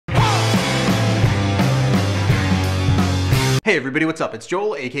Hey everybody, what's up? It's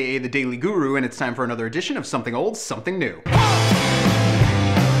Joel, aka The Daily Guru, and it's time for another edition of Something Old, Something New.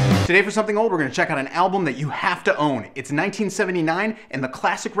 Today for Something Old, we're going to check out an album that you have to own. It's 1979 and the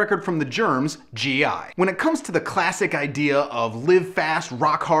classic record from the Germs, G.I. When it comes to the classic idea of live fast,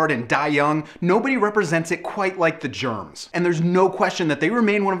 rock hard, and die young, nobody represents it quite like the Germs. And there's no question that they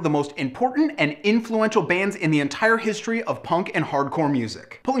remain one of the most important and influential bands in the entire history of punk and hardcore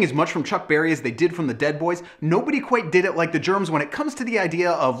music. Pulling as much from Chuck Berry as they did from the Dead Boys, nobody quite did it like the Germs when it comes to the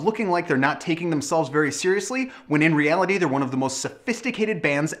idea of looking like they're not taking themselves very seriously, when in reality they're one of the most sophisticated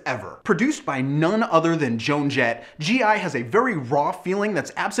bands ever. Produced by none other than Joan Jett, G.I. has a very raw feeling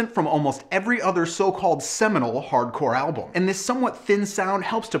that's absent from almost every other so-called seminal hardcore album. And this somewhat thin sound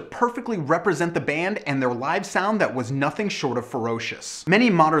helps to perfectly represent the band and their live sound that was nothing short of ferocious. Many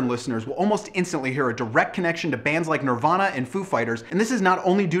modern listeners will almost instantly hear a direct connection to bands like Nirvana and Foo Fighters, and this is not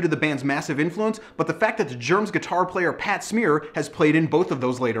only due to the band's massive influence, but the fact that the Germs guitar player Pat Smear has played in both of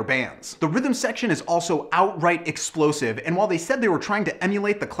those later bands. The rhythm section is also outright explosive, and while they said they were trying to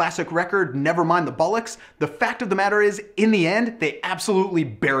emulate the classic record Nevermind the Bollocks, the fact of the matter is, in the end, they absolutely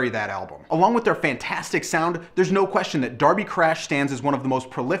bury that album. Along with their fantastic sound, there's no question that Darby Crash stands as one of the most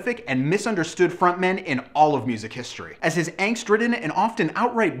prolific and misunderstood frontmen in all of music history, as his angst-ridden and often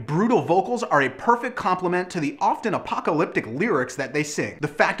outright brutal vocals are a perfect complement to the often apocalyptic lyrics that they sing. The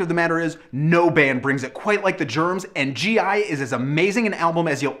fact of the matter is, no band brings it quite like the Germs, and G.I. is as amazing an album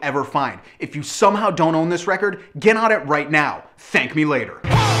as you'll ever find. If you somehow don't own this record, get on it right now. Thank me later.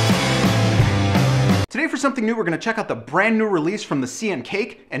 Today for Something New, we're going to check out the brand new release from the Sea and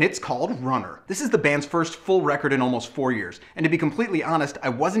Cake, and it's called Runner. This is the band's first full record in almost 4 years, and to be completely honest, I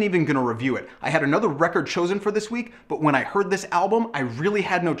wasn't even going to review it. I had another record chosen for this week, but when I heard this album, I really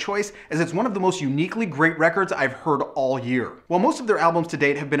had no choice, as it's one of the most uniquely great records I've heard all year. While most of their albums to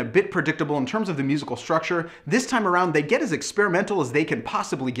date have been a bit predictable in terms of the musical structure, this time around they get as experimental as they can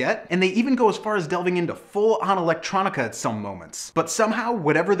possibly get, and they even go as far as delving into full-on electronica at some moments. But somehow,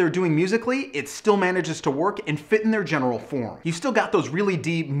 whatever they're doing musically, it still manages to work and fit in their general form. You've still got those really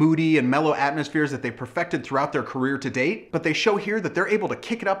deep, moody, and mellow atmospheres that they've perfected throughout their career to date, but they show here that they're able to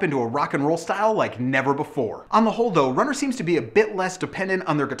kick it up into a rock and roll style like never before. On the whole though, Runner seems to be a bit less dependent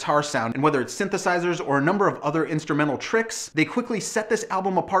on their guitar sound, and whether it's synthesizers or a number of other instrumental tricks, they quickly set this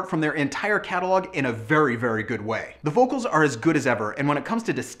album apart from their entire catalog in a very, very good way. The vocals are as good as ever, and when it comes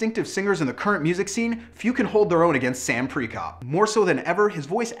to distinctive singers in the current music scene, few can hold their own against Sam Prekop. More so than ever, his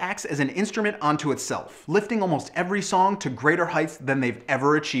voice acts as an instrument unto itself, lifting almost every song to greater heights than they've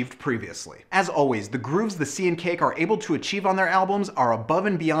ever achieved previously. As always, the grooves the Sea and Cake are able to achieve on their albums are above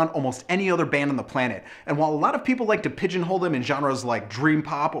and beyond almost any other band on the planet, and while a lot of people like to pigeonhole them in genres like dream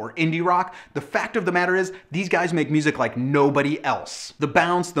pop or indie rock, the fact of the matter is, these guys make music like nobody else. The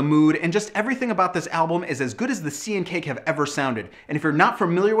bounce, the mood, and just everything about this album is as good as the Sea and Cake have ever sounded, and if you're not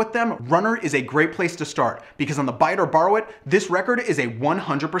familiar with them, Runner is a great place to start, because on the Buy It or Borrow It, this record is a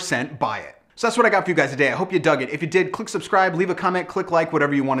 100% buy it. So that's what I got for you guys today. I hope you dug it. If you did, click subscribe, leave a comment, click like,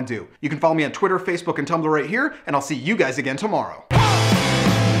 whatever you want to do. You can follow me on Twitter, Facebook, and Tumblr right here, and I'll see you guys again tomorrow.